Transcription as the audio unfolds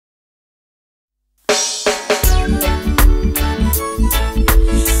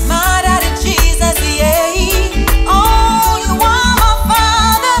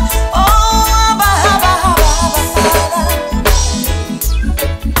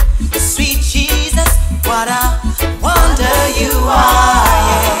you are,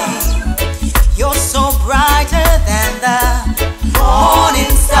 yeah. You're so brighter than the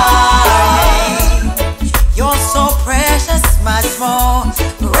morning star, yeah. You're so precious, much more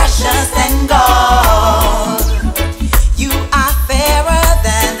precious than gold. You are fairer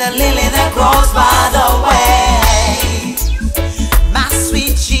than the lily that grows by the way. My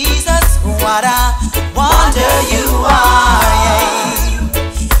sweet Jesus, what a wonder you are, yeah.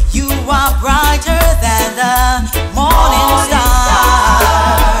 You are brighter than the morning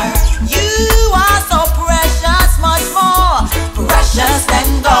star. You are so precious, much more precious than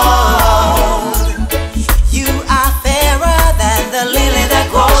gold. You are fairer than the lily that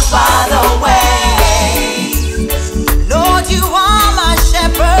grows by the way. Lord, you are my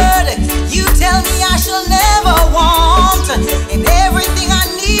shepherd. You tell me I shall never want. In everything I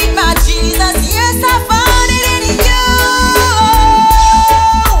need, my Jesus, yes, I found it in you.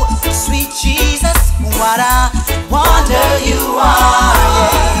 Sweet Jesus, what a wonder you are,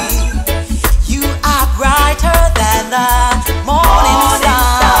 yeah. You are brighter than the morning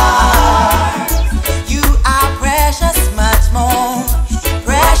star. You are precious, much more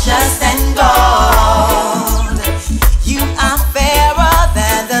precious than gold. You are fairer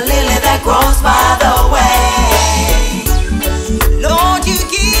than the lily that grows by the way. Lord, you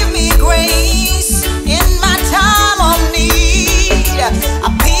give me grace in my time of need,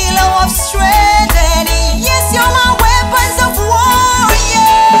 a pillow of strength, and yes, you're my weapons of war,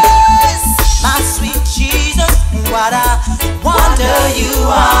 yes. My sweet Jesus, what a wonder you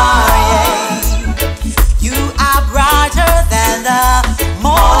are, yeah. You are brighter than the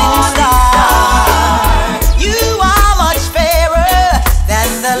morning star. You are much fairer than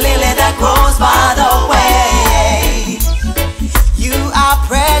the lily that grows by the way. You are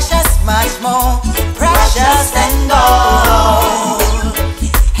precious, much more precious than gold.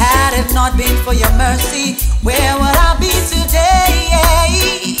 Had it not been for your mercy, where would I be today?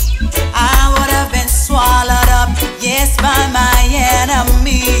 I would have been swallowed up, yes, by my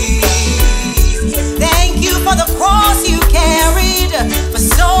enemies. Thank you for the cross you carried for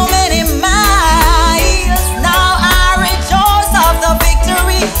so many miles. Now I rejoice of the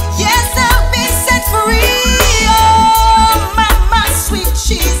victory. Yes, I've been set free. Oh, my sweet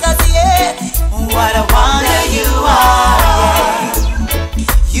Jesus, yeah. What a wonder you are, yeah.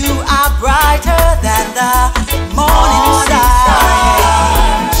 You are brighter than the morning star,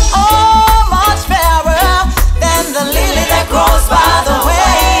 yeah. Oh, much fairer than the lily that grows by the way.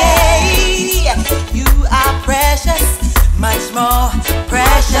 You are precious, much more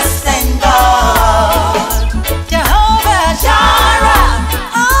precious than gold. Jehovah Jireh,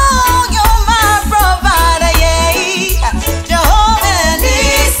 oh, you're my provider, yeah. Jehovah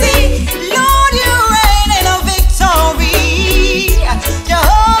Nissi, Lord, you reign in a victory.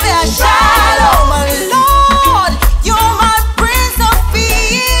 Jehovah Shalom, Lord,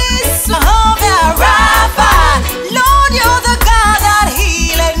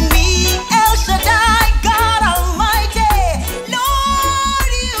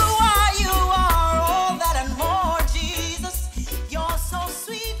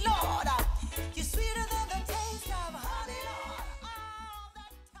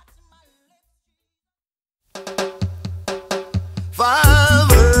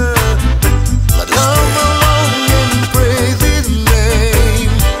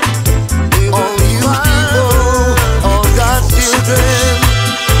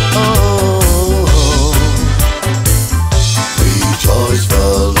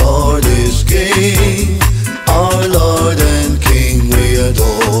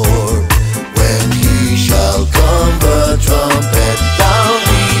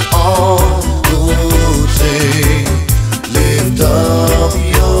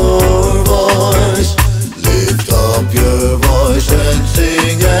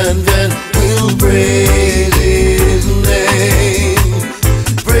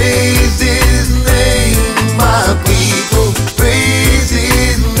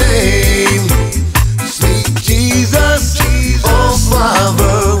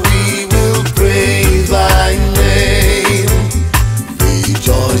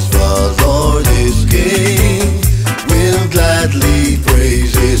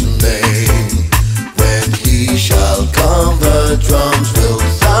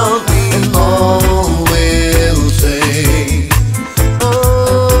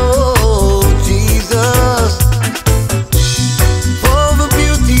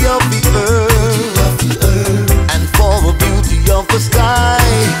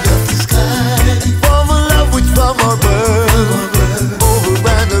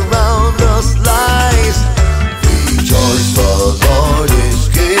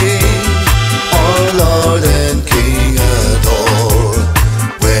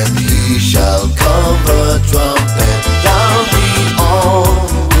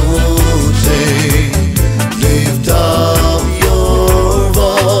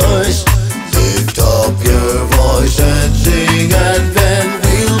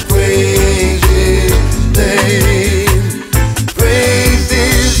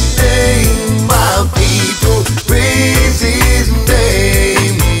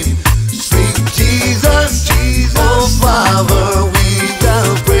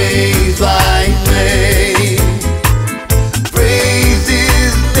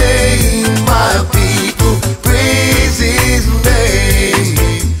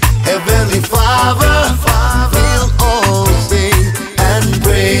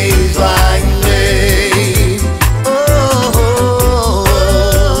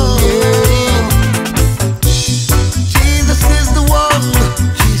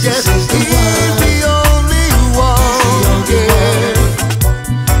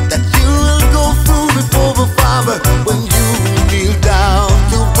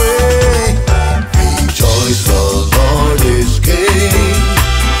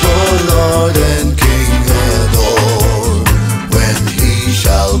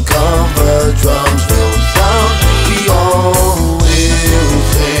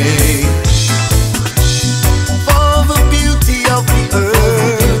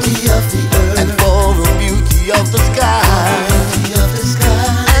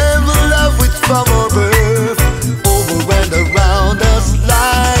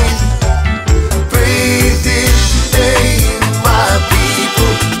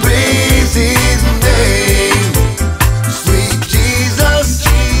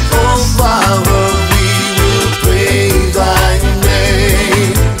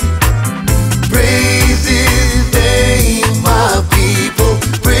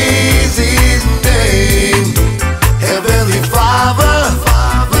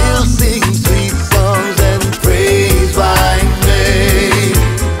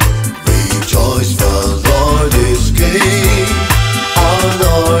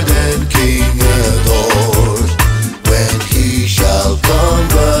 Lord and King adores. When he shall come,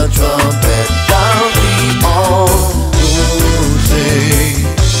 the trumpet sound, we all will sing.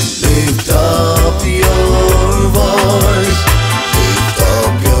 Lift up your voice, lift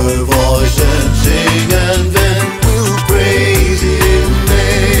up your voice and sing, and then we'll praise his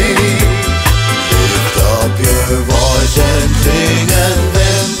name. Lift up your voice and sing, and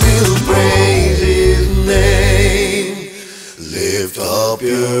then we'll praise his name. Lift up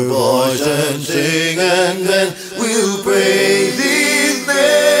your voice and sing, and then we'll praise his name.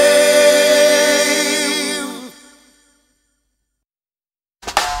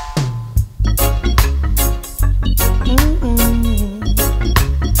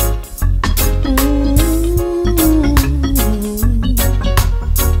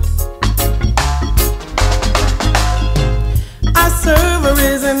 I serve a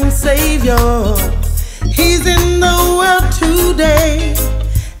risen Savior. He's in the world today,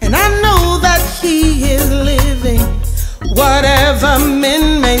 and I know that he is living, whatever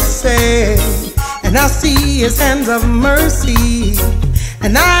men may say. And I see his hands of mercy,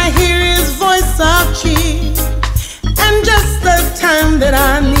 and I hear his voice of cheer. And just the time that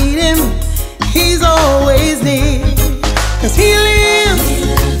I need him, he's always near. 'Cause he lives,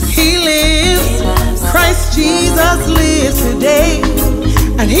 Christ Jesus lives today.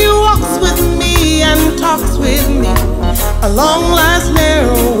 And he walks with me and talks with me along life's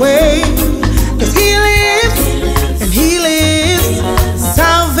narrow way. 'Cause he lives, and he lives,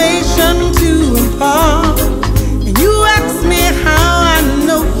 salvation to impart. And you ask me how I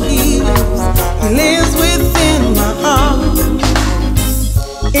know he lives within my heart.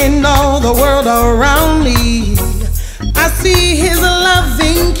 In all the world around me, I see his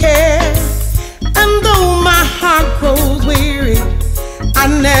loving care. And though my heart grows weary, I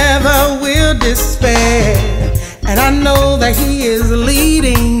never will despair. And I know that he is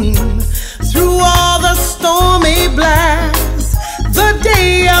leading through all the stormy blasts. The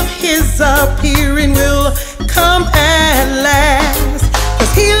day of his appearing will come at last.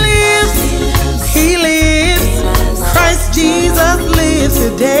 'Cause he lives, Christ Jesus lives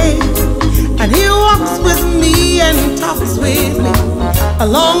today. And he walks with me and talks with me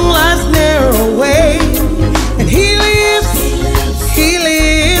along life's narrow way. And he lives,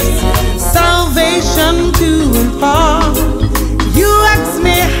 salvation to impart. You ask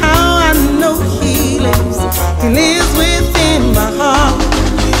me how I know he lives within my heart.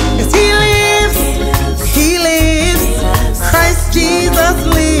 'Cause he lives, Christ Jesus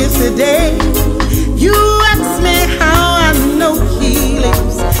lives today. You ask me how I know he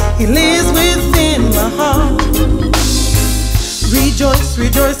lives within my heart. Rejoice,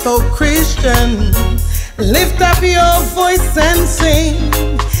 rejoice, oh Christian, lift up your voice and sing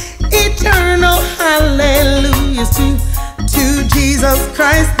eternal hallelujahs to Jesus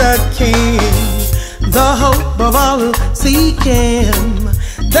Christ the King, the hope of all who seek him,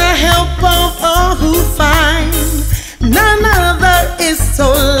 the help of all who find. None other is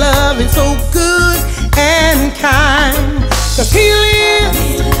so loving, so good and kind. 'Cause he lives,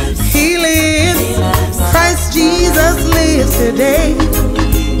 Christ Jesus lives today.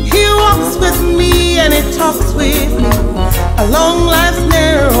 He walks with me and he talks with me along life's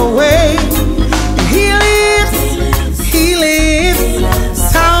narrow way. And he lives,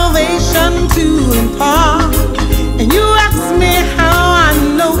 salvation to impart. And you ask me how I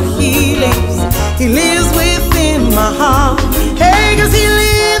know he lives within my heart. Hey, 'cause he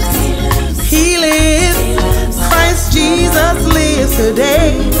lives, Christ Jesus lives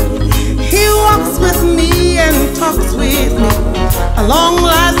today. He walks with me and talks with me along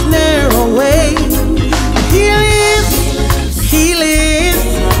life's narrow way. And he lives,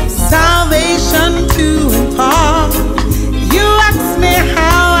 salvation to impart. You ask me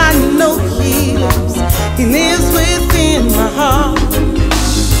how I know he lives within my heart.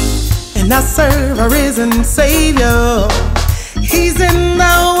 And I serve a risen Savior. He's in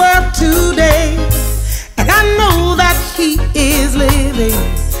the world today, and I know that he is living,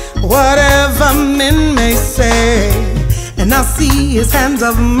 whatever men may say. And I see his hands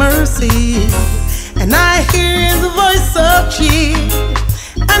of mercy, and I hear his voice of cheer.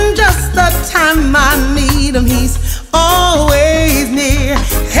 And just the time I need him, he's always near.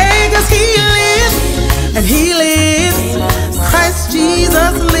 Hey, 'cause he lives, and he lives, Christ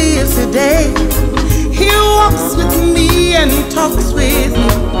Jesus lives today. He walks with me and talks with me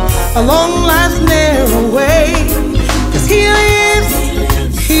along life's narrow way. 'Cause he lives,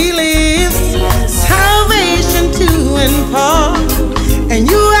 salvation to impart. And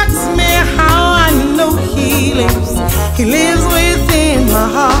you ask me how I know he lives within my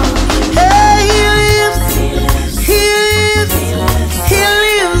heart. Hey, he lives,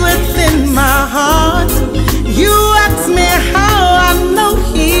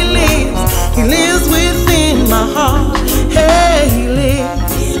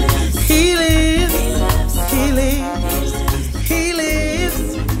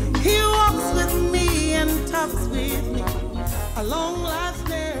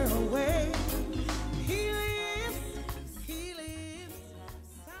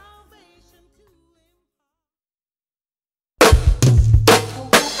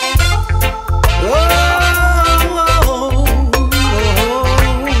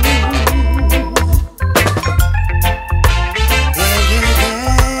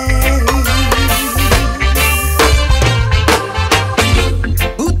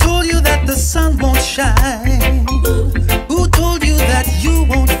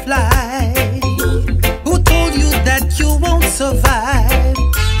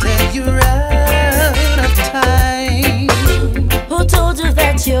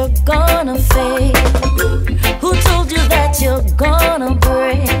 that you're gonna fade? Who told you that you're gonna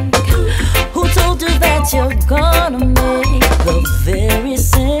break? Who told you that you're gonna make the very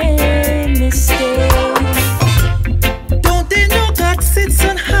same mistake? Don't they know God sits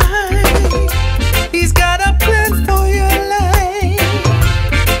on high? He's got a plan for your life.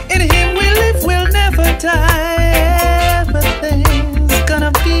 In Him we live, we'll never die. Everything's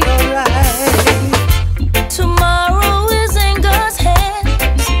gonna be alright. Tomorrow is in God's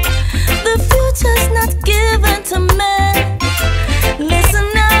hands. The future's not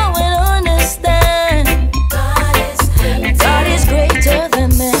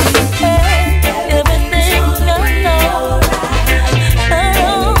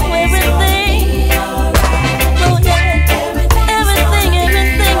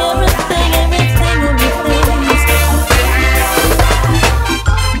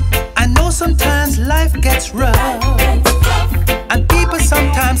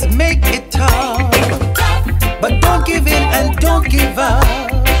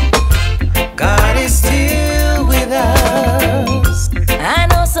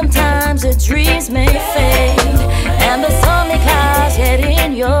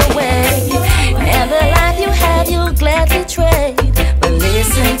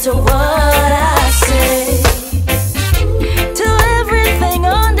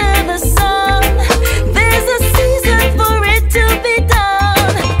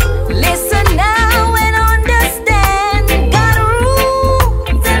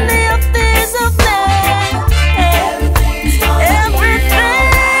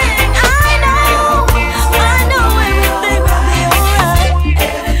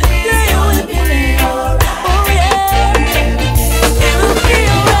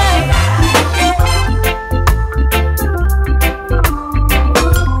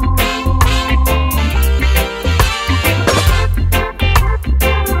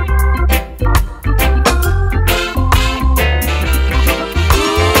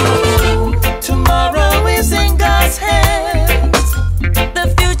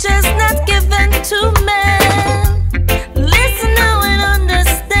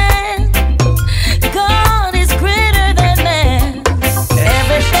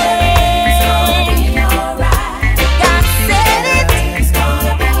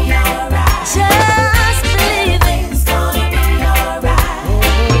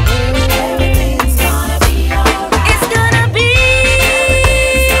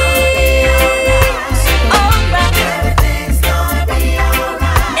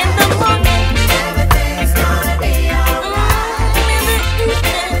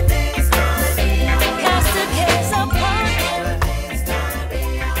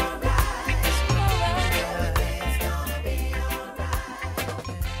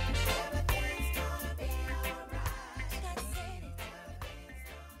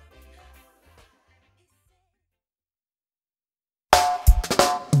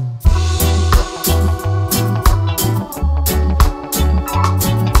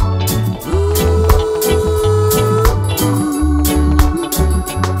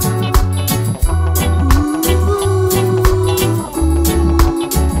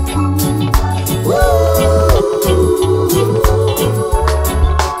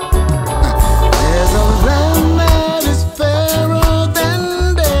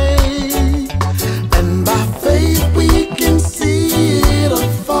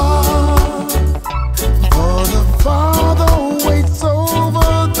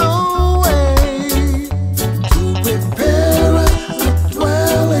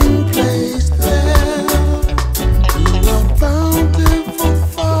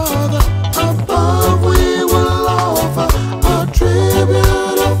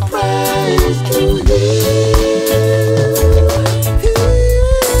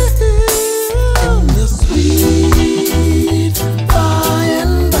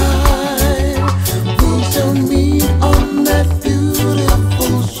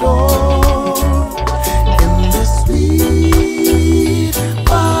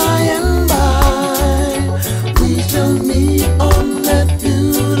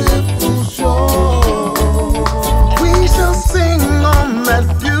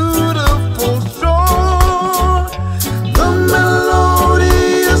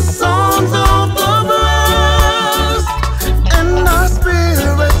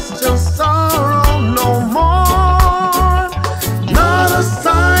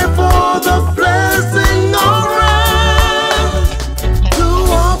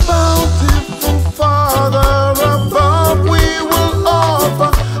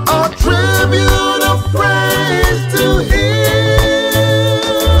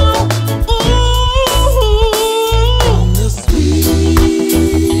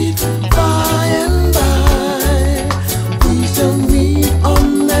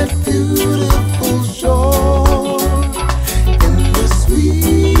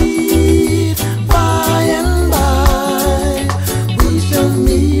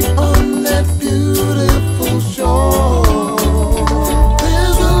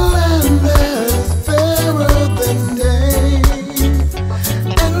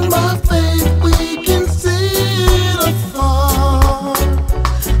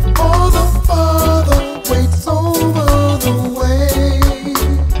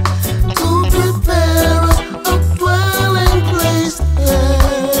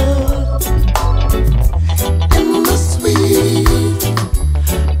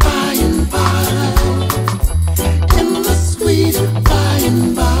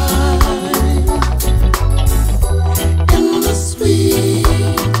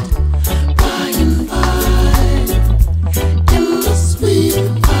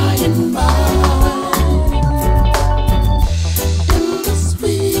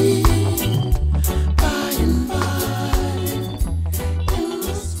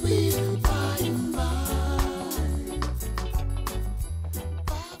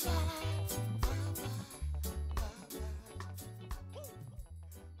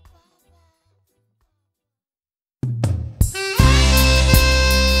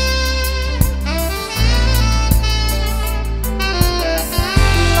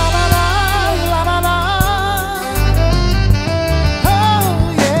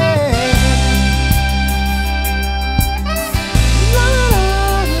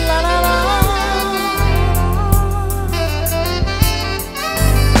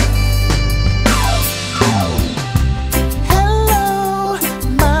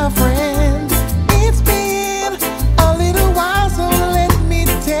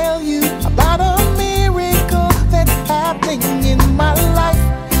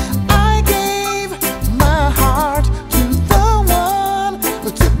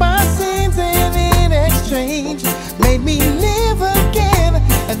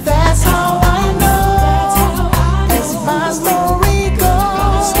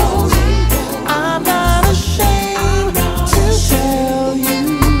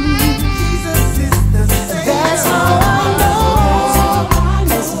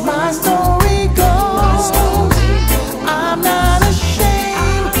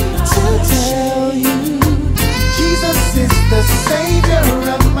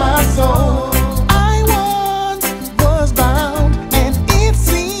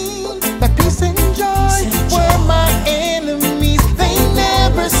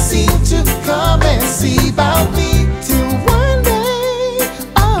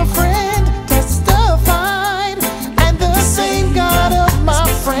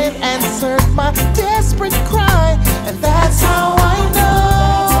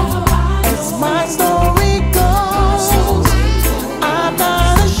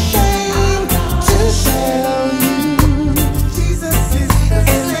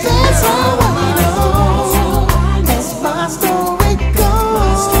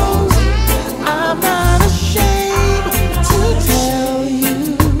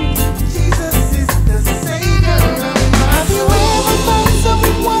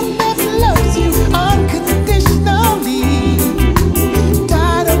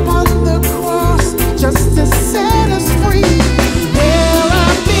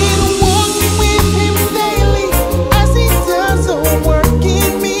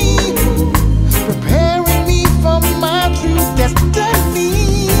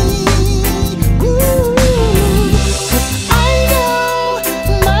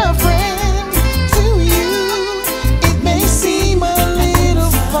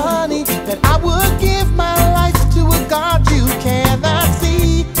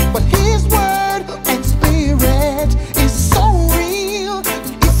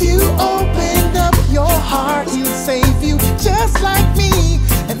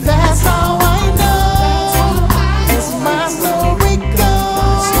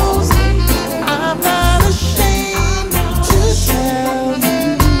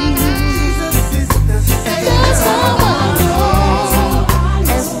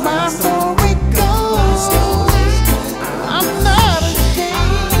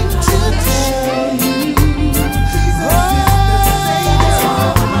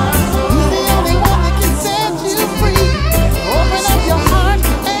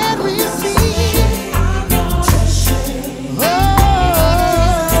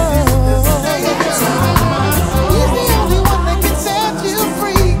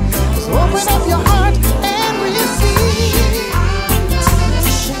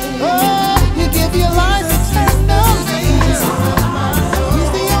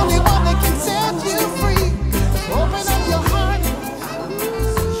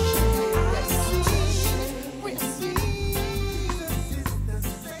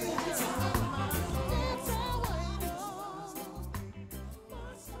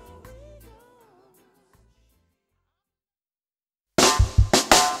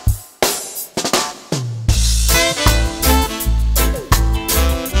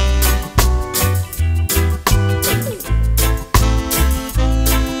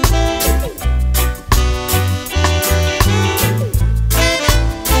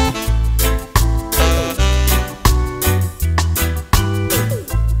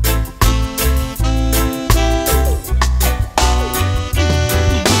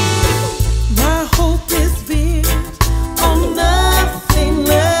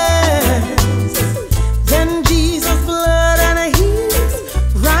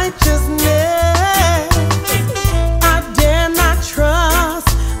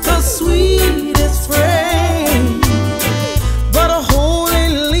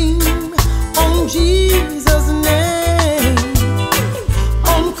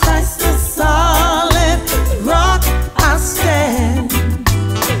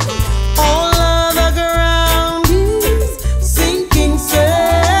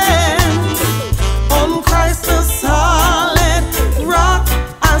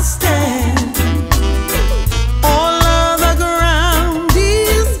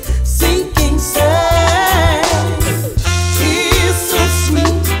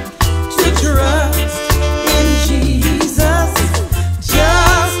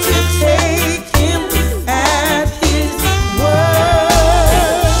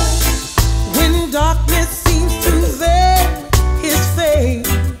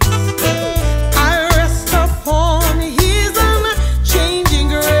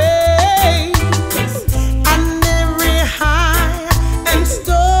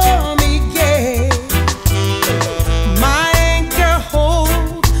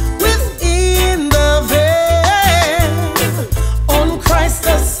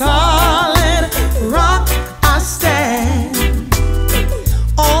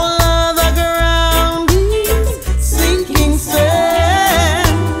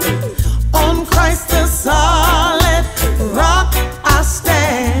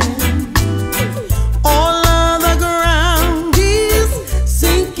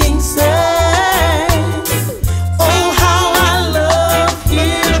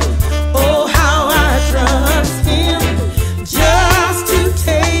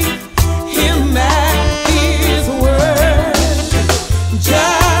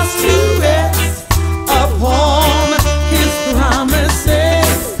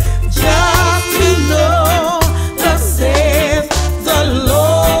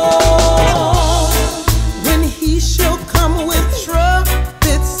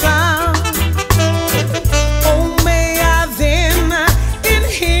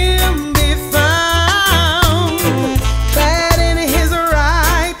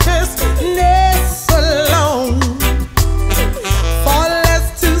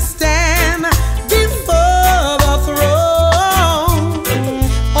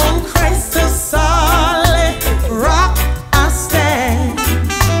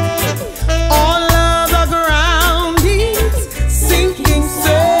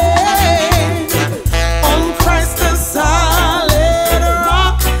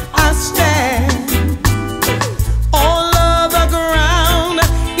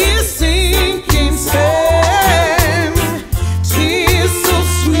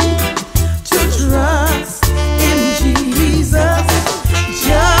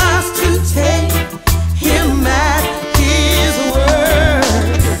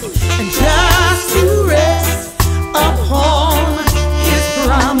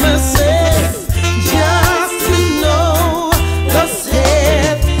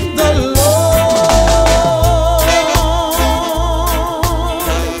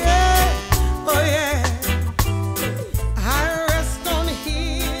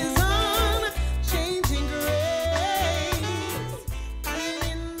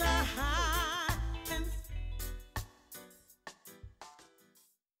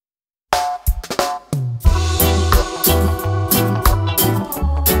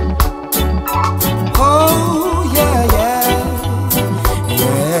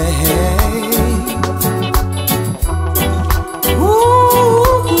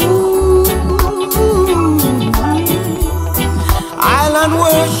and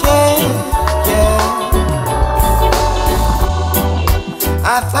worship, yeah.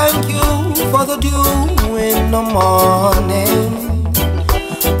 I thank you for the dew in the morning,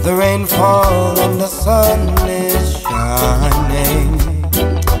 the rainfall and the sun is shining.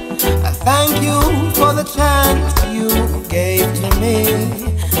 I thank you for the chance you gave to me,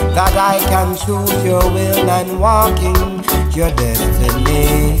 that I can choose your will and walk in your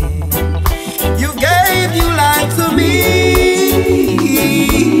destiny. You gave your life to me,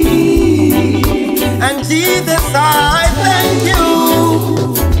 and Jesus, I thank you.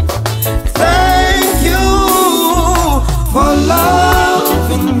 Thank you for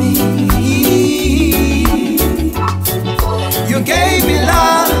loving me. You gave me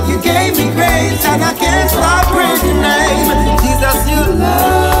love, you gave me grace, and I can't stop praising your name. Jesus, you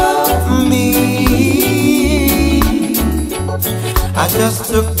love me. I just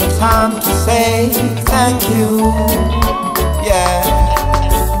took the time to say thank you, yeah.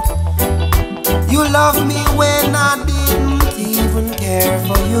 You loved me when I didn't even care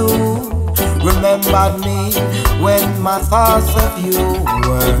for you. Remembered me when my thoughts of you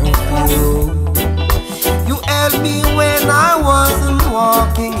were few. You held me when I wasn't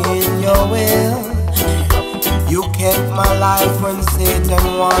walking in your will. You kept my life when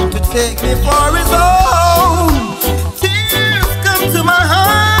Satan wanted to take me for his own. Tears come to my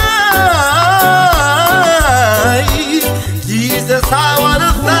eyes. Jesus, I want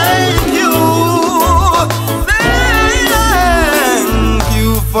to thank you. Thank you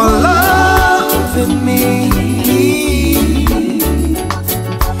for loving me.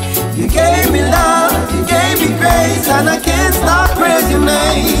 You gave me love, you gave me grace, and I can't stop praising your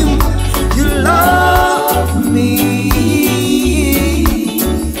name. You love me.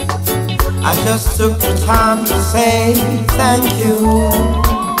 I just took the time to say thank you.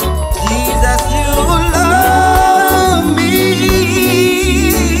 Jesus, you love me.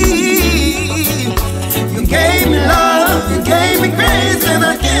 You gave me love, you gave me grace, and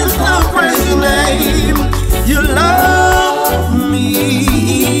I can't stop praising your name. You love me.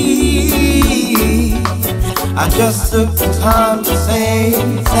 I just took the time to say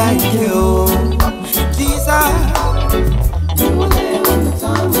thank you. Jesus, you were there when the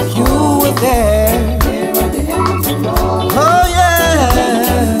time was you were there. Oh yeah,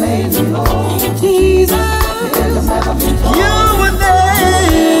 Jesus, you were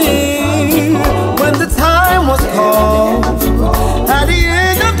there when the time was called. At the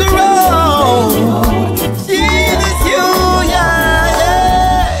end of the road, Jesus, you, yeah,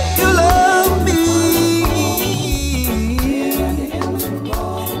 yeah, you love me.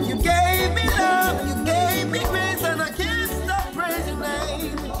 You gave me love, you gave me grace, and I can't stop praising your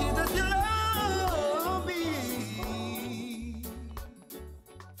name. Jesus, you love me.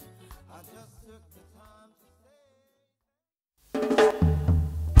 I just took the time to say.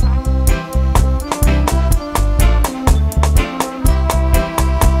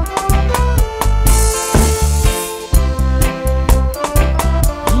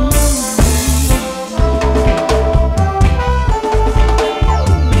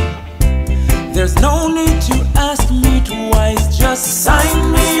 There's no need to ask me twice, just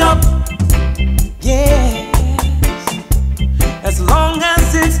sign me up. Yes. As long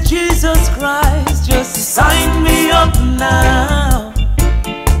as it's Jesus Christ, just sign me up now.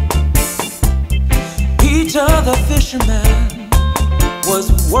 Peter the fisherman was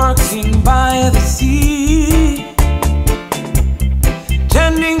working by the sea,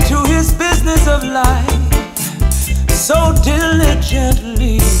 tending to his business of life so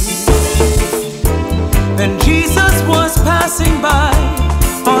diligently. Then Jesus was passing by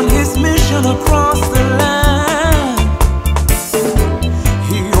on his mission across the land.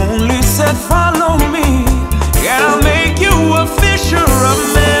 He only said, follow me, and I'll make you a fisher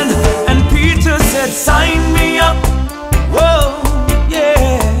of men. And Peter said, sign me up. Whoa,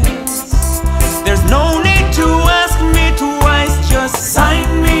 yes. There's no need to ask me twice, just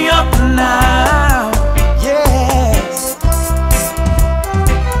sign me up now. Yes.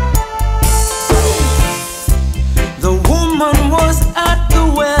 The woman was at the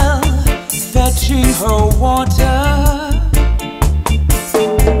well, fetching her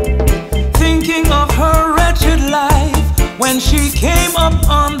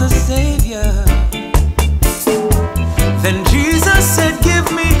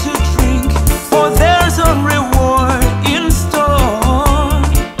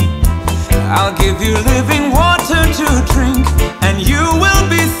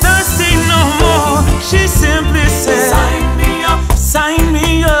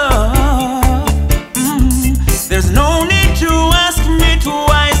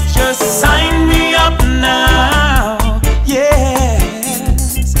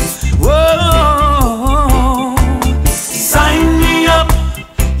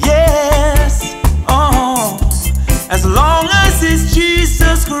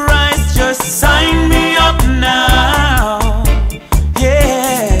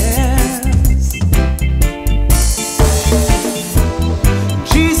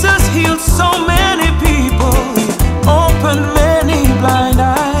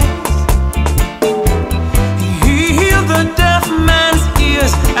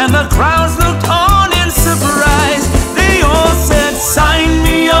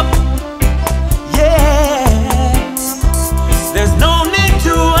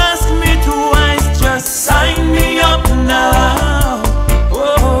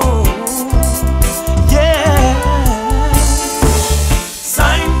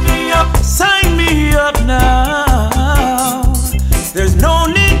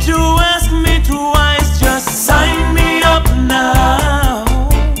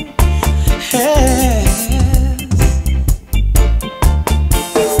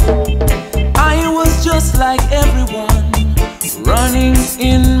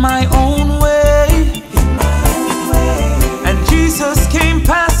him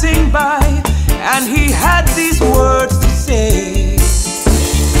passing by, and he had these words to say.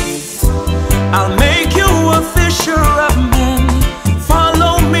 I'll make you a fisher of men.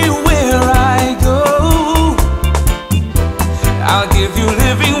 Follow me where I go. I'll give you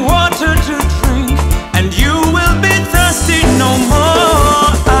living water to drink, and you will be thirsty no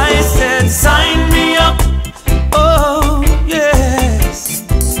more. I said, sign me up. Oh, yes.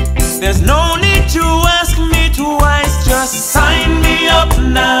 There's no need to ask me twice. Just sign me up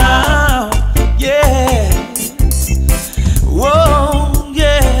now. Yes. Whoa,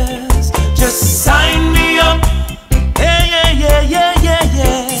 yes. Just sign me up. Yeah, yeah, yeah, yeah, yeah,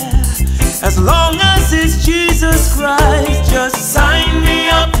 yeah. As long as it's Jesus Christ, just sign me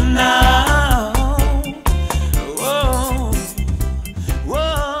up now. Whoa,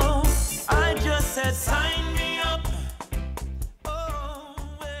 whoa. I just said sign me up. Oh,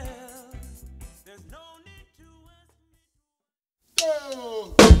 well. There's no need to ask.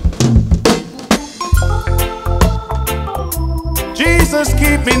 Jesus,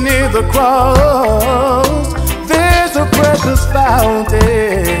 keep me near the cross. There's a precious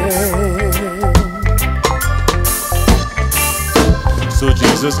fountain. So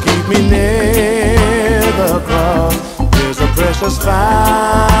Jesus, keep me near the cross. There's a precious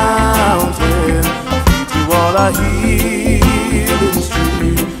fountain. Feed to all our healing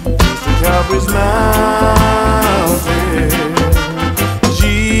stream. Close to Calvary's mountain.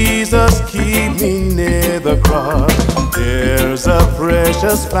 Jesus, keep me near the cross. There's a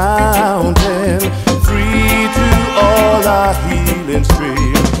precious fountain, free to all our healing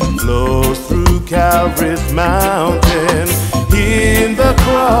stream, flows through Calvary's mountain. In the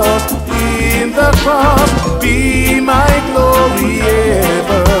cross, be my glory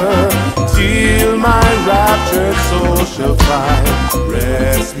ever, till my raptured soul shall find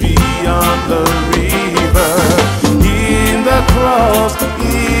rest beyond the river. In the cross,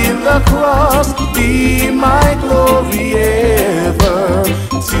 be my glory ever,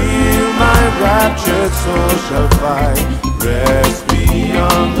 till my raptured soul shall find rest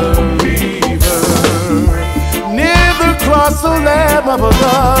beyond the river. Near the cross, the Lamb of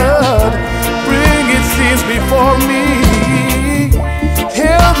God, bring its sins before me.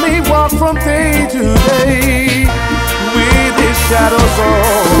 Help me walk from day to day with His shadows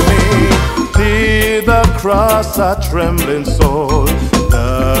on me. Near the cross, a trembling soul,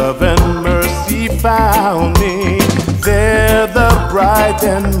 love and mercy found me. There the bright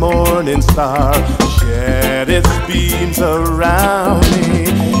and morning star shed its beams around me.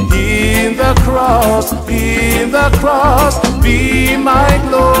 In the cross, be my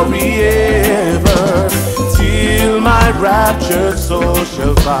glory ever, till my raptured soul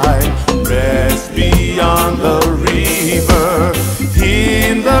shall find rest beyond the river.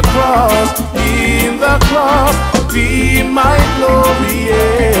 In the cross, be my glory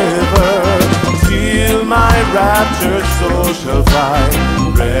ever, till my raptured soul shall find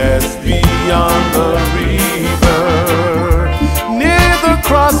rest beyond the river. Near the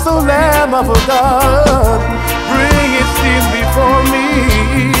cross, the Lamb of God, bring its sins before me.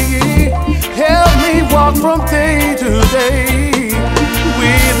 Help me walk from day to day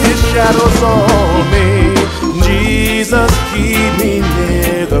with His shadows on me. Jesus, keep me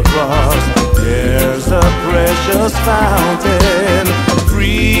near the cross. There's a precious fountain,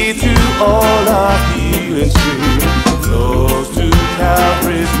 free to all our healing stream, flows to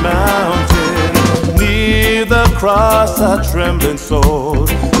Calvary's mountain. Near the cross, a trembling soul,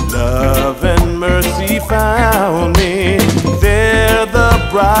 love and mercy found me. There the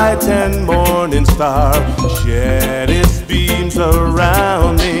bright and morning star shed its beams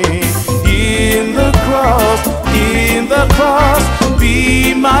around me. In the cross,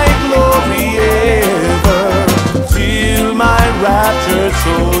 be my glory ever, till my raptured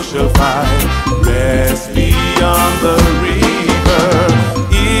soul shall find rest beyond the river.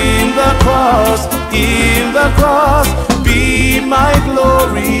 In the cross, be my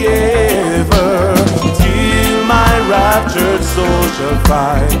glory ever, till my raptured soul shall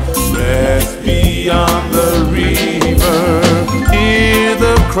find rest beyond the river. Near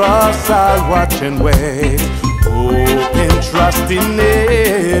the cross I'll watch and wait, hope and trust in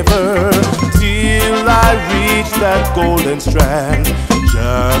never, till I reach that golden strand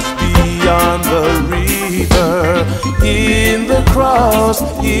just beyond the river. In the cross,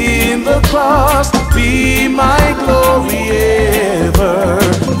 be my glory ever,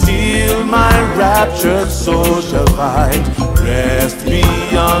 till my raptured soul shall find rest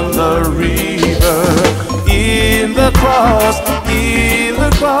beyond the river. In the cross, be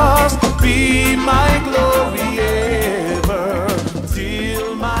my glory ever,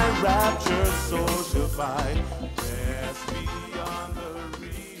 till my raptured soul shall find rest beyond the river.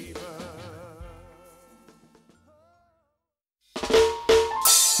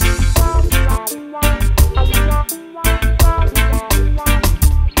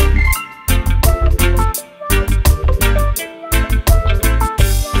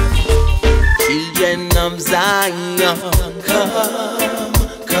 of Zion, come,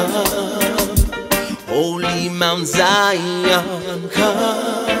 come. Holy Mount Zion, come,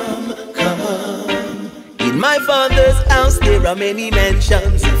 come. In my Father's house there are many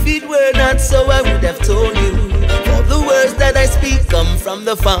mansions. If it were not so, I would have told you. For the words that I speak come from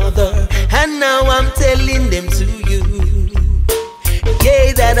the Father, and now I'm telling them to you.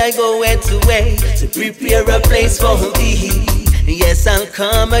 Yea, that I go way to prepare a place for thee. Yes, I'll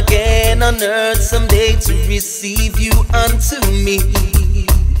come again on earth someday to receive you unto me.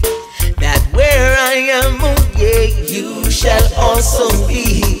 That where I am, oh yeah, you shall also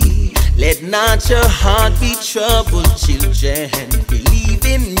be. Let not your heart be troubled, children, believe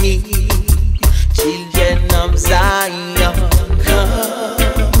in me. Children of Zion, come,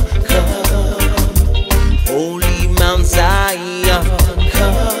 come. Holy Mount Zion,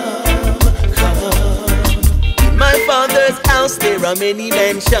 come, come. In my Father's house there are many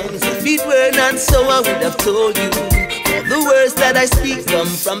mansions. If it were not so, I would have told you. For the words that I speak come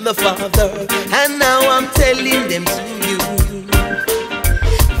from the Father, and now I'm telling them to you.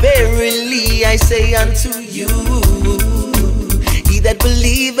 Verily I say unto you, he that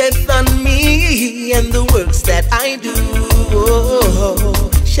believeth on me, and the works that I do,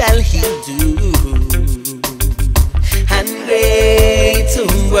 shall he do, and greater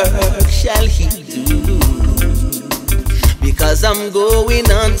work shall he do, because I'm going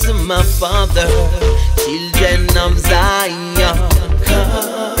unto my Father. Children of Zion,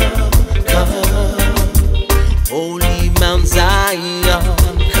 come, come. Holy Mount Zion, come,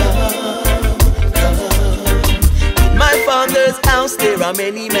 come. In my Father's house there are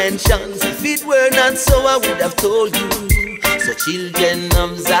many mansions. If it were not so, I would have told you. So children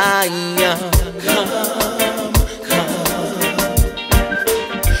of Zion, come, come.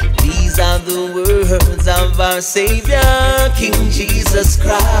 These are the words of our Savior, King Jesus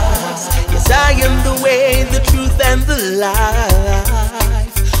Christ. Yes, I am the way, the truth, and the life.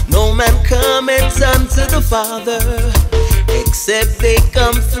 No man cometh unto the Father except they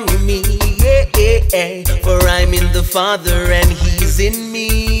come through me. Yeah. For I'm in the Father and He's in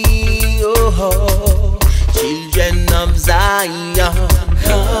me. Oh, children of Zion,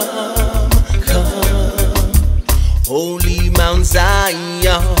 come, come. Holy Mount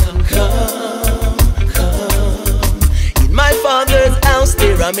Zion, come, come. In my Father's house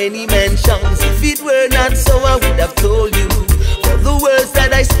there are many mansions. If it were not so, I would have told you. For the words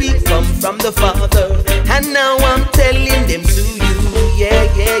that I speak come from the Father, and now I'm telling them to you. Yeah.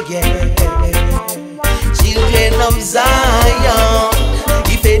 Children of Zion,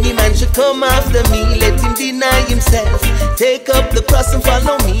 if any man should come after me, let him deny himself, take up the cross and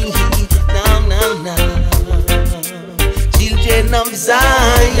follow me. Now. Children of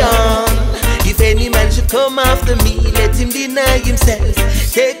Zion, if any man should come after me, let him deny himself,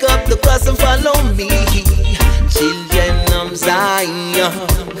 take up the cross and follow me. Children of Zion,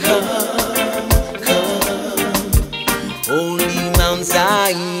 come, come. Holy Mount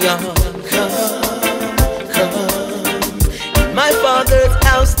Zion, come, come. In my Father's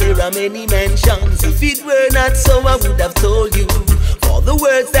house there are many mansions. If it were not so, I would have told you. For the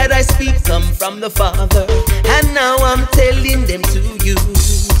words that I speak come from the Father, and now I'm telling them to you.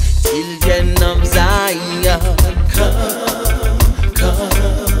 Children of Zion, come, come.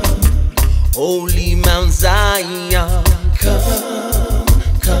 Holy Mount Zion, come,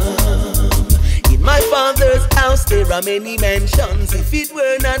 come. In my Father's house there are many mansions. If it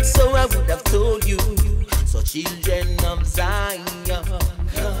were not so, I would have told you. So children of Zion, come,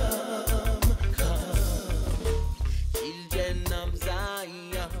 come. Children of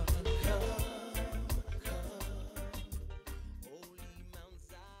Zion, come, come. Holy Mount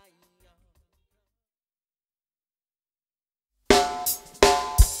Zion.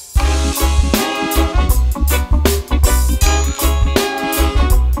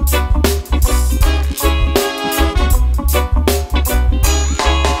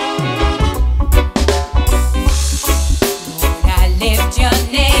 Lord, I lift your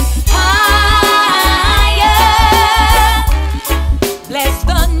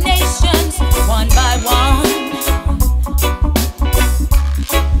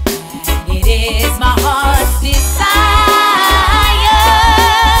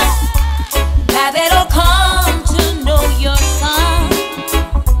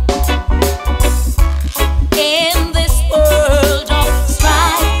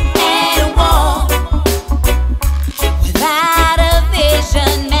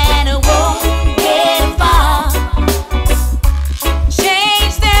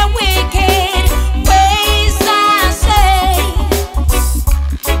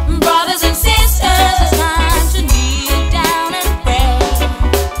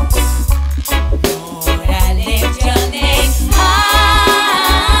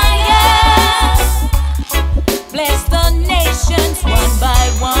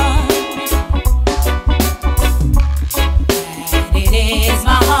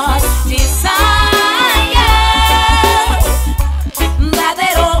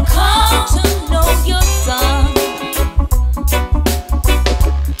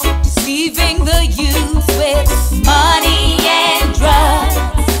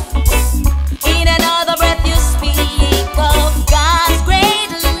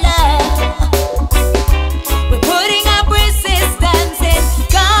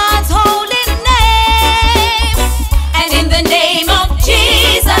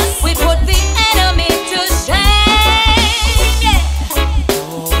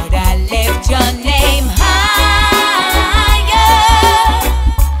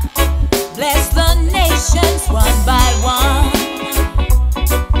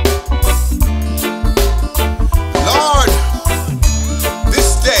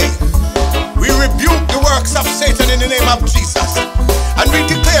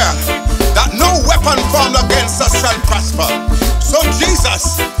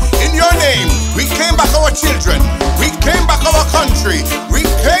our children. We claim back our country. We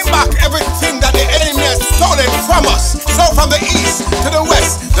claim back everything that the enemy has stolen from us. So from the east to the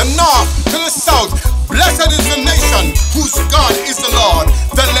west, the north to the south, blessed is the nation whose God is the Lord.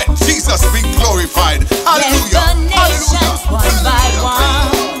 Then let Jesus be glorified. Hallelujah. Let the nations one by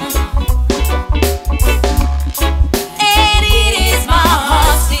one. And it is my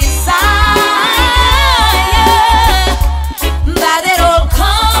heart's desire that they all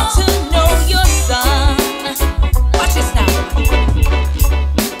come to know your Son. Watch this now.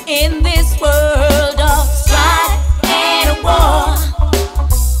 In this world of strife and war,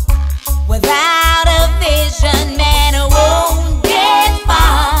 without a vision, man won't get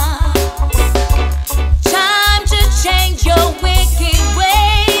far. Time to change your wicked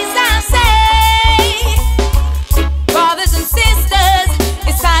ways, I say. Brothers and sisters,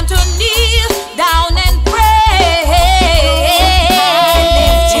 it's time to kneel down and pray.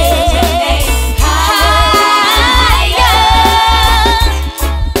 Lift your name higher.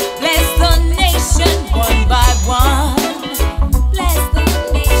 Bless the nation one by one. Bless the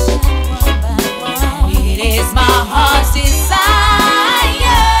nation one by one. It is my heart's desire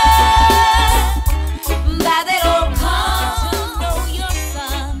that they all come to know your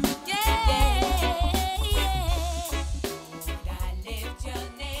Son. Yeah. I lift your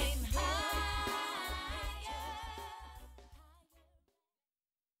name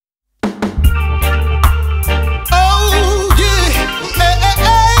Oh yeah, hey,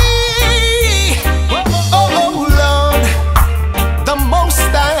 oh Lord, the Most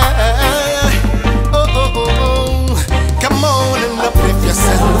High. Oh, come on and uplift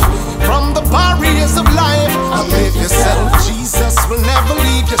yourself from the barriers of life. Uplift yourself, Jesus will never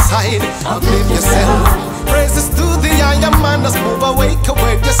leave your side. Uplift yourself, praises to the higher man. Let's move away,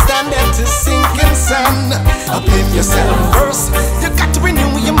 where you stand at the sinking sun. Uplift yourself first, you got to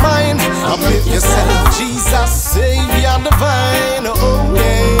renew your mind. Uplift yourself, Jesus, Savior divine. Oh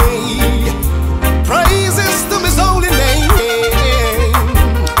yeah, praises to His holy name.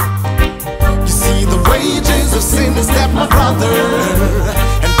 You see the wages of sin is death, my brother.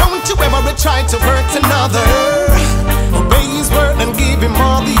 And don't you ever try to hurt another. Obey His word and give Him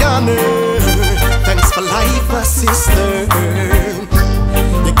all the honor. Thanks for life, my sister.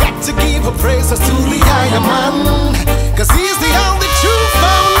 You got to give a praises to the higher man, cause He's the only true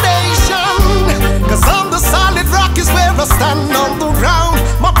foundation. Cause on the solid rock is where I stand on the ground.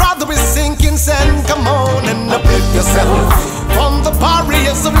 My brother is sinking sand. Come on and uplift yourself from the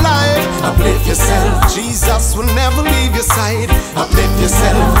barriers of life. Uplift yourself, Jesus will never leave your side. Uplift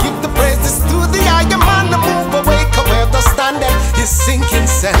yourself, give the praises to the higher man. Move away, come where the standard is sinking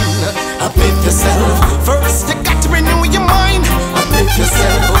sand. Uplift yourself, first you got to renew your mind. Uplift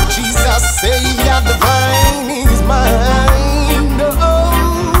yourself, oh Jesus, Savior divine is mine.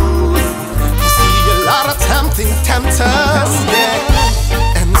 Oh, you see a lot of tempting tempters,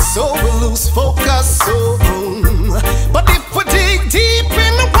 yeah, and so we lose focus. But if we dig deep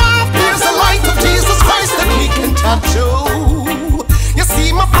in the rock, there's a light of Jesus Christ that we can touch. Oh, you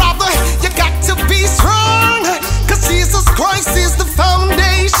see my brother, you got to be strong, cause Jesus Christ is the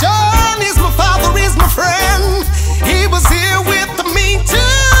foundation. He's my father, he's my friend. He was here with me to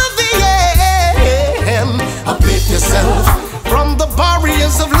the end. Uplift yourself from the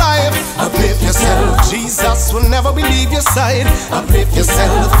barriers of life. Uplift yourself, Jesus will never leave your side. Uplift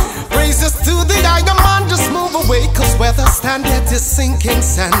yourself, praises to the higher man. Just move away, cause where the standard is sinking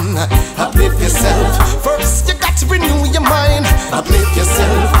sand. Uplift yourself, first you got to renew your mind. Uplift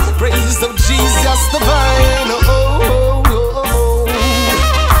yourself, praise of Jesus divine. Oh, oh, oh, oh,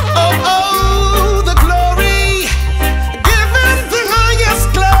 oh, oh, the glory, given the highest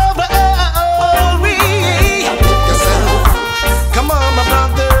glory. Uplift yourself, come on my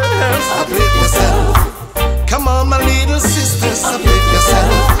brothers. Uplift yourself, come on my little sisters. Uplift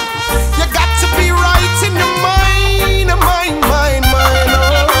yourself, you got to be right in your mind, mind.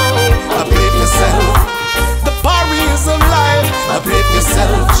 Oh, uplift yourself, the barriers of life. Uplift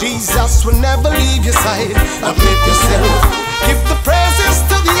yourself, Jesus will never leave your side. Uplift yourself, give the praises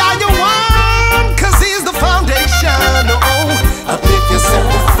to the higher one, cause He's the foundation. Oh, uplift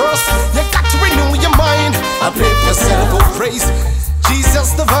yourself, first you got to renew your mind. Uplift yourself, oh praise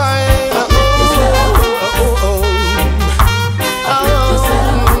Jesus divine. Oh, oh, oh, oh.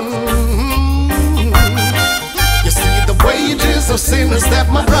 You see the wages of sin is that,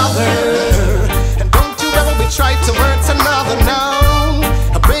 my brother. And don't you ever be try to hurt another. No,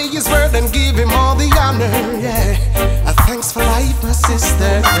 obey His word and give Him all the honor. Yeah, thanks for life, my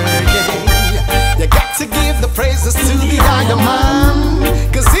sister. Yeah, you got to give the praises to the higher man,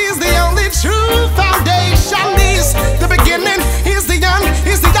 cause He's the only true foundation. He's the beginning, He's the end,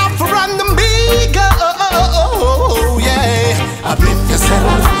 He's the Alpha and the Omega. Uplift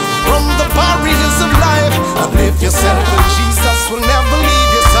yourself from the barriers of life. Uplift yourself, and Jesus will never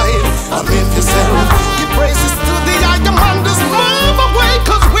leave your side. Uplift yourself, give praises to the higher commanders. Move away,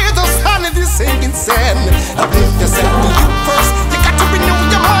 cause we're the son of the sinking sand. Uplift yourself, to you first, you got to renew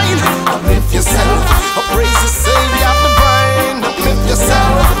your mind. Uplift yourself, a praise the Savior of the brain. Uplift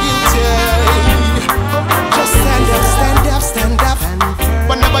yourself, just stand up, stand up, stand up.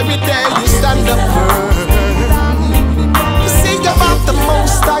 Whenever you're there, you stand up firm. You see about the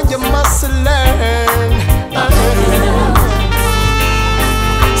most that you must learn.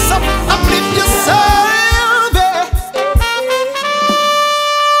 So uplift yourself.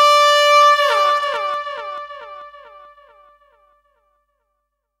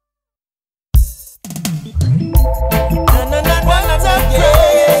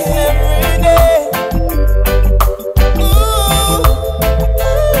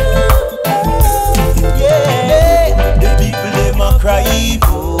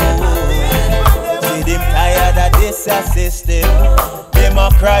 System, them a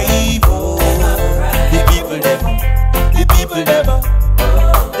cry, oh. The people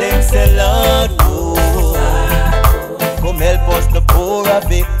them say Lord, oh. Come help us the poor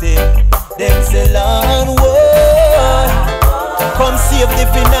victim. Them say Lord, oh. Come save the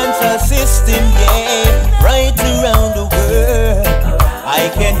financial system, yeah, right around the world. I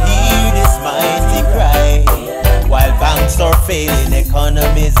can hear this mighty cry. While banks are failing,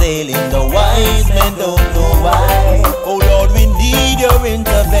 economy's ailing, the wise men don't know why. Oh Lord, we need your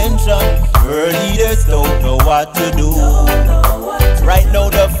intervention. Our leaders don't know what to do. Right now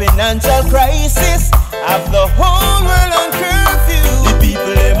the financial crisis have the whole world on curfew. The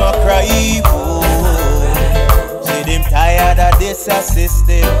people them a cry, oh. See them tired of this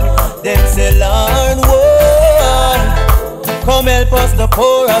system. Them say Lord, whoa. Come help us, the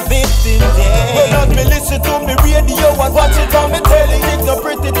poor victims, yeah. Well, not me listen to me radio and watch it on me telly. It's no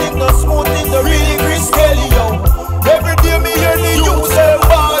pretty thing, no smooth thing, no really Chris Kelly, yo. Every day me hear the youth say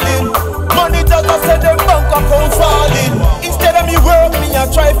balling. Money just a say them bank account falling. Instead of me work, me a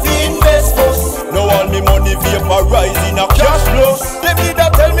try to invest first. Now all me money vaporize in a cash flow. Them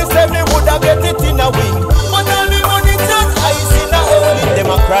leader tell me say me woulda get it in a wing, but all me money just ice in a hole. Them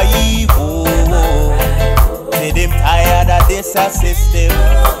a cry, oh. Say them tired of this system.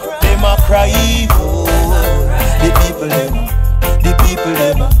 Them a cry, oh. The people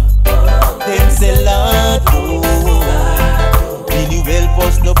them say Lord, oh. Will you help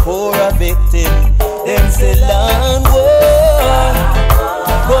us the poor victim? Them say Lord, oh.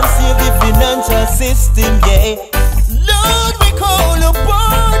 Come save the financial system, yeah. Lord, we call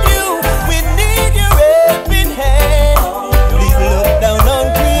upon you. We need your helping hand. Please look down on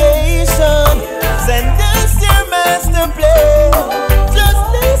creation. Send us your master plan. Just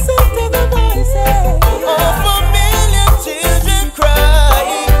listen to the voices of a million children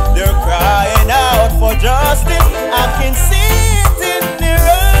crying. They're crying out for justice. I can see it in their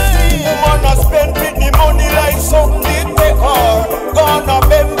eyes. Woman a spend with the money like something they take her. Gonna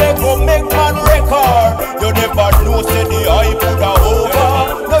bend they go make man record. You never know say the hype would have over.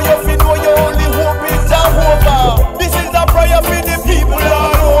 Now you feel know your only hope is Jehovah. This is a prayer for the people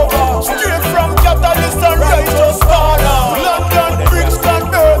all over. Straight from Catalyst and righteous corner. London, Brixton,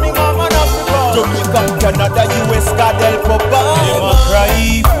 Birmingham and Africa. Jamaica, Canada, US, God help Obama. Them a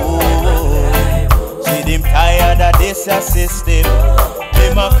cry, oh. See them tired of this system.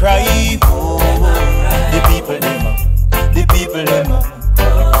 Them a cry, oh. The people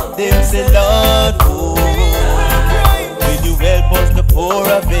them say Lord, oh. Will you help us the poor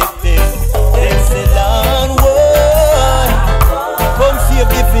victim? Them say Lord, oh. Come save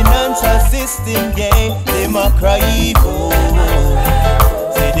the financial system, yeah. Them a cry, oh.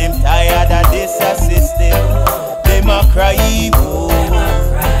 Say them tired of this system. Them a cry, oh.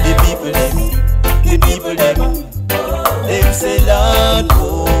 The people them say Lord, oh.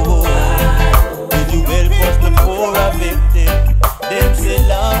 Will you help us the poor victim? Them say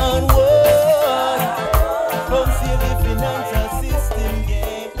Lord, oh. Come save the financial system,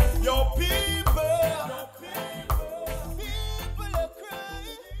 yeah. Your people are crying.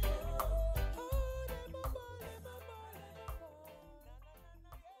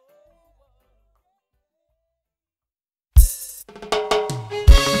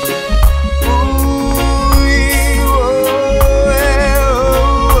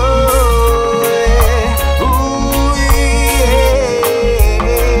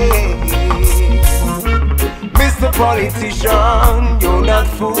 Politician, you're not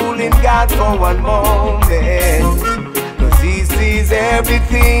fooling God for one moment, 'cause He sees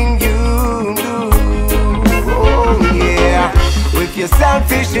everything you do. Oh yeah, with with your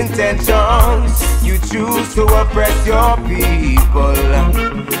selfish intentions, you choose to oppress your people.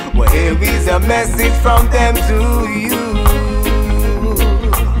 Well, here is a message from them to you.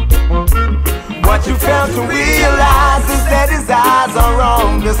 What you fail to realize is that his eyes are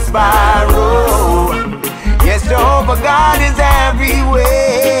on the spiral. Yes, Jehovah God is everywhere.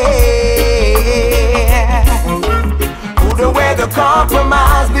 Put away the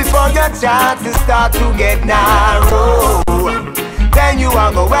compromise before your chances start to get narrow. Then you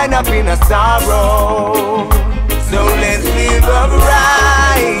are going up in a sorrow. So let's live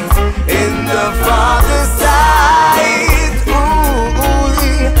upright in the Father's sight.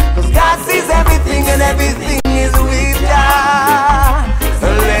 Cause God sees everything and everything is with God. So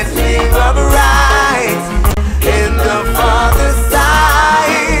let's live upright in the Father's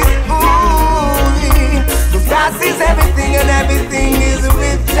sight. Cause God sees everything and everything is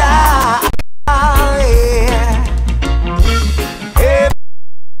with God.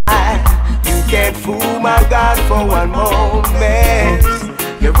 You can't fool my God for one moment.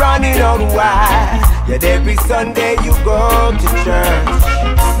 You're running on wild, yet every Sunday you go to church.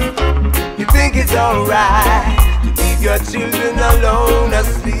 You think it's alright to leave your children alone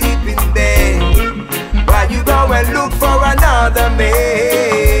asleep in bed, while you go and look for another man.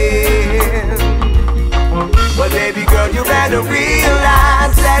 Well, baby girl, you better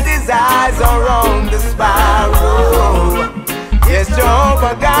realize that his eyes are on the spiral. Yes,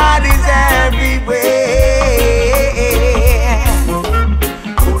 Jehovah God is everywhere.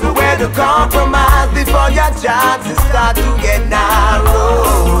 Put away the compromise before your chances start to get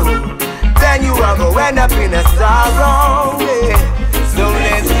narrow. Then you are going up in a sorrow. So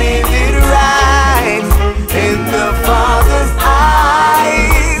let's live it right in the Father's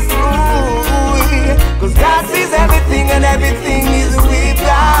eyes. Cause God sees everything and everything is with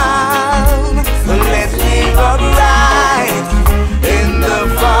God. So let's live upright in the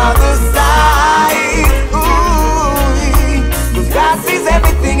Father's sight. Cause God sees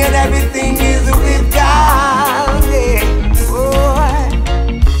everything and everything is with God. Yeah.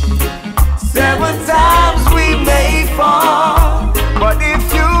 7 times we may fall, but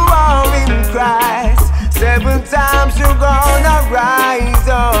if you are in Christ, 7 times you're gonna rise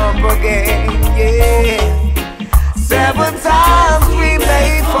up again. Yeah. 7 times we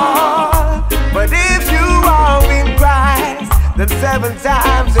may fall, but if you are in Christ, then 7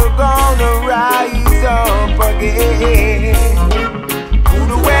 times you're gonna rise up again. Put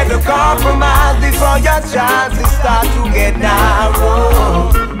away the compromise before your chances start to get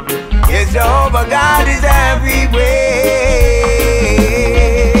narrow. Yes, Jehovah God is everywhere.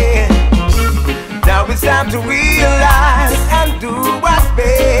 Now it's time to realize and do what's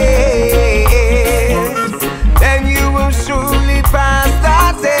best. Then you will surely pass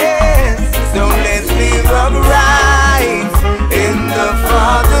the test. So let's live upright in the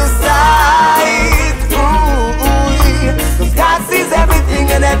Father's sight. Cause God sees everything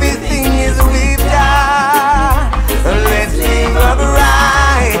and everything is with God. Let's live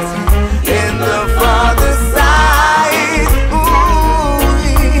upright in the Father's sight.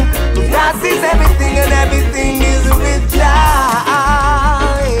 Cause God sees everything and everything is with God.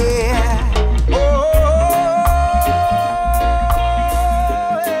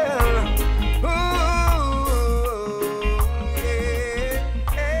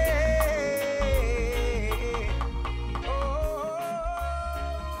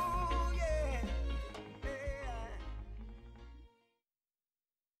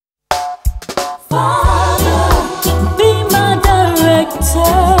 Father, be my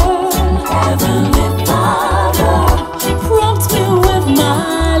director. Heavenly Father, prompt me with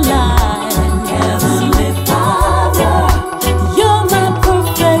my life. Heavenly Father, you're my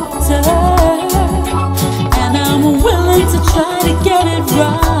perfecter, and I'm willing to try to get it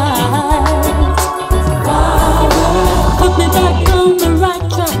right. Father, put me back on the right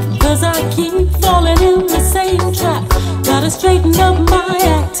track, 'cause I keep falling in the same trap. Gotta straighten up my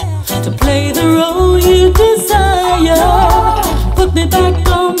act to play the role you desire. Put me back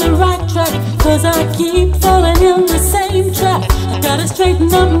on the right track, 'cause I keep falling in the same trap. I gotta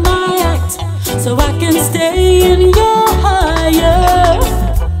straighten up my act so I can stay in your higher.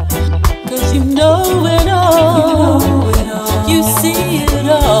 'Cause you know it all, you see it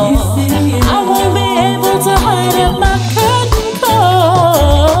all. I won't be able to hide at my curtain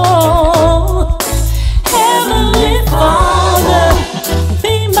call. Heavenly Father,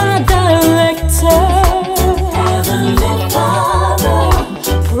 be my director. Heavenly Father,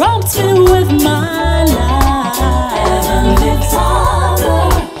 prompt me with my life. Heavenly Father,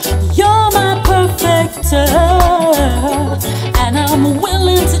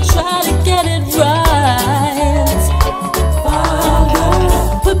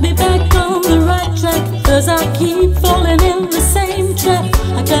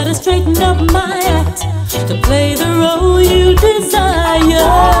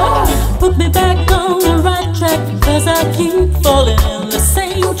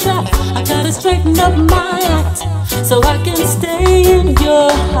 so trapped. I gotta straighten up my act so I can stay in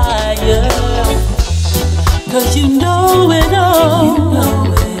your higher. Cause you know it all.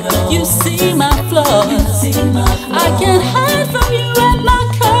 You see my flaws. I can't hide from you at my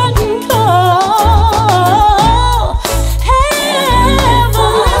curtain call.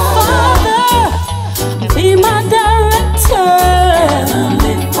 Heavenly Father, be my director.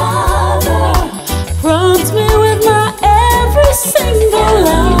 Heavenly Father, prompt me with my every single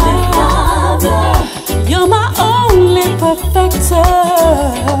line. You're my only perfecter,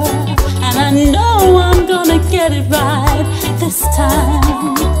 and I know I'm gonna get it right this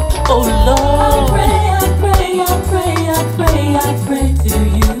time. Oh Lord, I pray to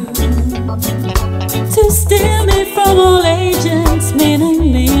you to steer me from all agents meaning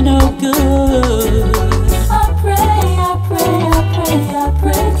me no good. I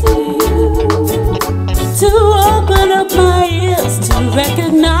pray to you to open up my ears to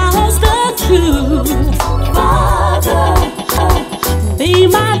recognize the truth. Father, be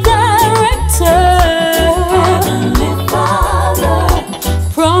my director. Heavenly Father,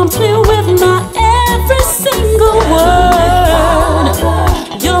 prompt me with my every single word.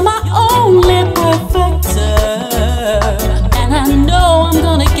 You're my only perfecter, and I know I'm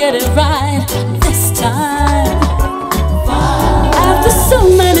gonna get it right this time. After so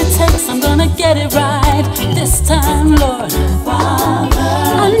many takes, I'm gonna get it right this time, Lord.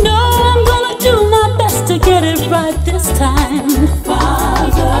 I know I'm gonna do my best to get it right this time.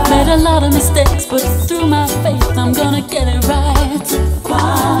 I've made a lot of mistakes, but through my faith, I'm gonna get it right.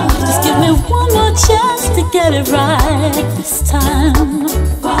 Just give me one more chance to get it right this time.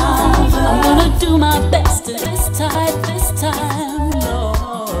 I'm gonna do my best this time, Lord.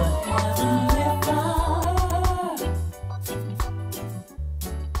 Heavenly Father,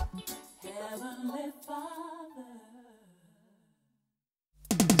 Heavenly Father.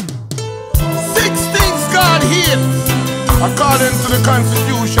 6 things God hates, according to the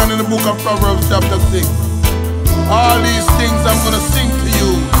Constitution in the book of Proverbs chapter 6. All these things I'm gonna sing to you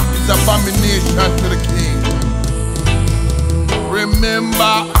is abomination to the king.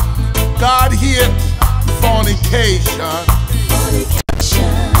 Remember, God hates fornication.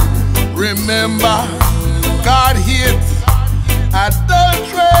 Remember, God hates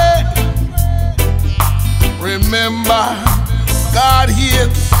adultery. Remember, God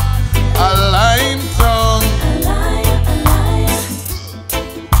hates a lying tongue.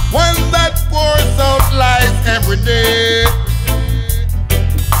 One that pours out lies every day.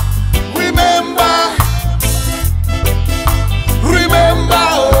 Remember, remember,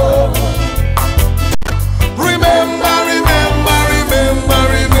 oh. Remember, remember, remember,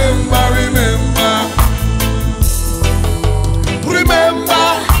 remember, remember. Remember,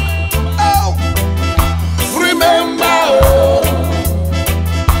 oh. Remember, oh.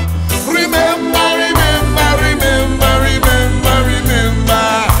 Remember, remember, remember, remember, remember.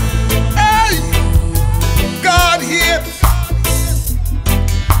 Hey! God hates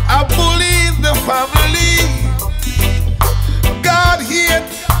a bully in the family. God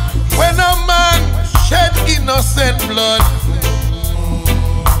hates when a man shed innocent blood.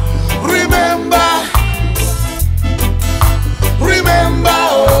 Remember, remember,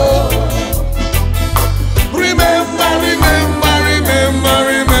 oh. Remember, remember, remember,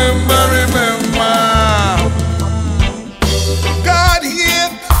 remember, remember. God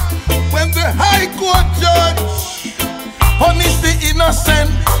hates when the High Court judge punish the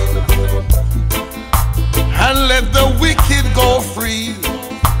innocent and let the wicked go free.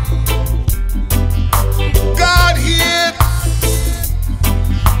 God hates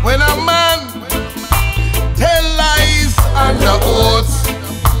when a man tell lies under oath.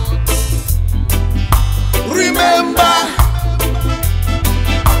 Remember,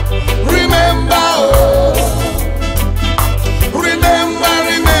 remember, oh. Remember,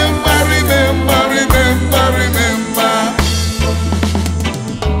 remember, remember, remember, remember.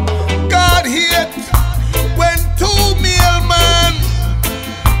 God hates when 2 male men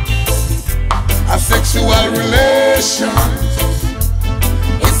have sexual relations.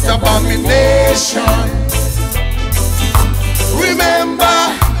 It's abomination. Remember,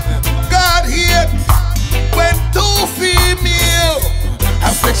 God hates when 2 female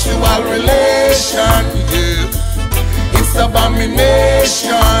have sexual relation. Yeah. It's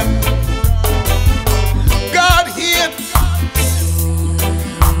abomination. God hates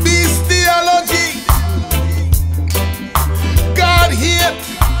bestiality. God hates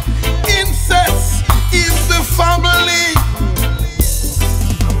incest in the family.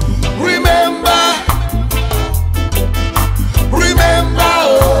 Remember, remember,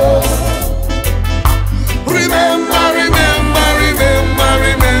 oh. Remember, remember, remember,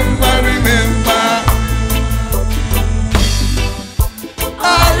 remember.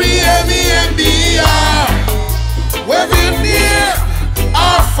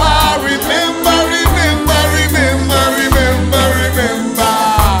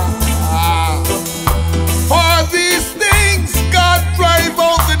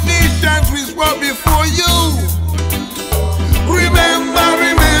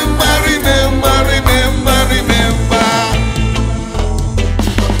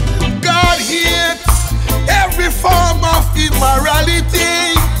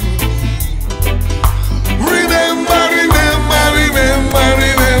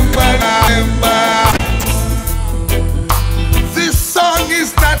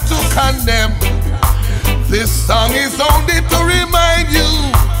 to condemn. This song is only to remind you,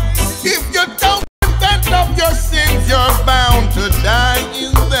 if you don't repent of your